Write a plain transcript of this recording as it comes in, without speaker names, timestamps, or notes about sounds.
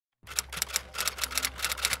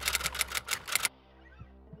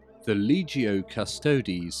the Legio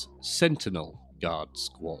Custodes Sentinel Guard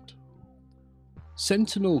Squad.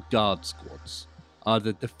 Sentinel Guard Squads are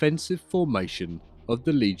the defensive formation of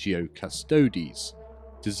the Legio Custodes,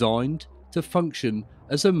 designed to function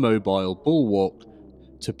as a mobile bulwark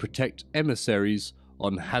to protect emissaries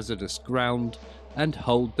on hazardous ground and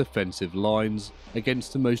hold defensive lines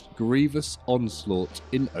against the most grievous onslaught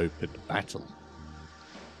in open battle.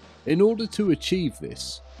 In order to achieve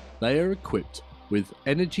this, they are equipped with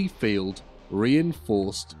energy field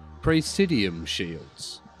reinforced Praesidium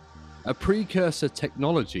shields, a precursor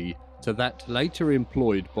technology to that later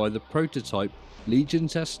employed by the prototype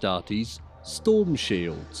Legions Astartes storm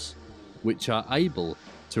shields, which are able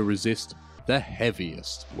to resist the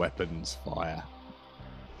heaviest weapons fire.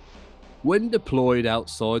 When deployed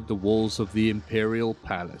outside the walls of the Imperial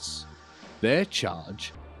Palace, their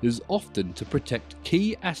charge is often to protect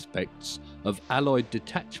key aspects of Allied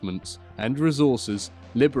detachments and resources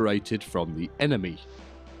liberated from the enemy.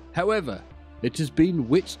 However, it has been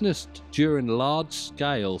witnessed during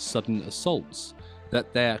large-scale sudden assaults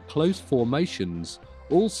that their close formations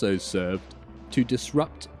also served to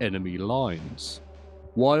disrupt enemy lines.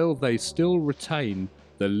 While they still retain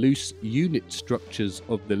the loose unit structures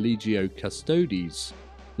of the Legio Custodes,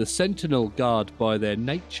 the Sentinel Guard by their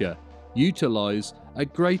nature utilise a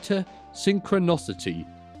greater synchronicity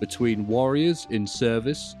between warriors in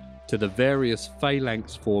service to the various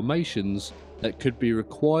phalanx formations that could be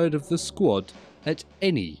required of the squad at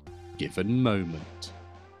any given moment.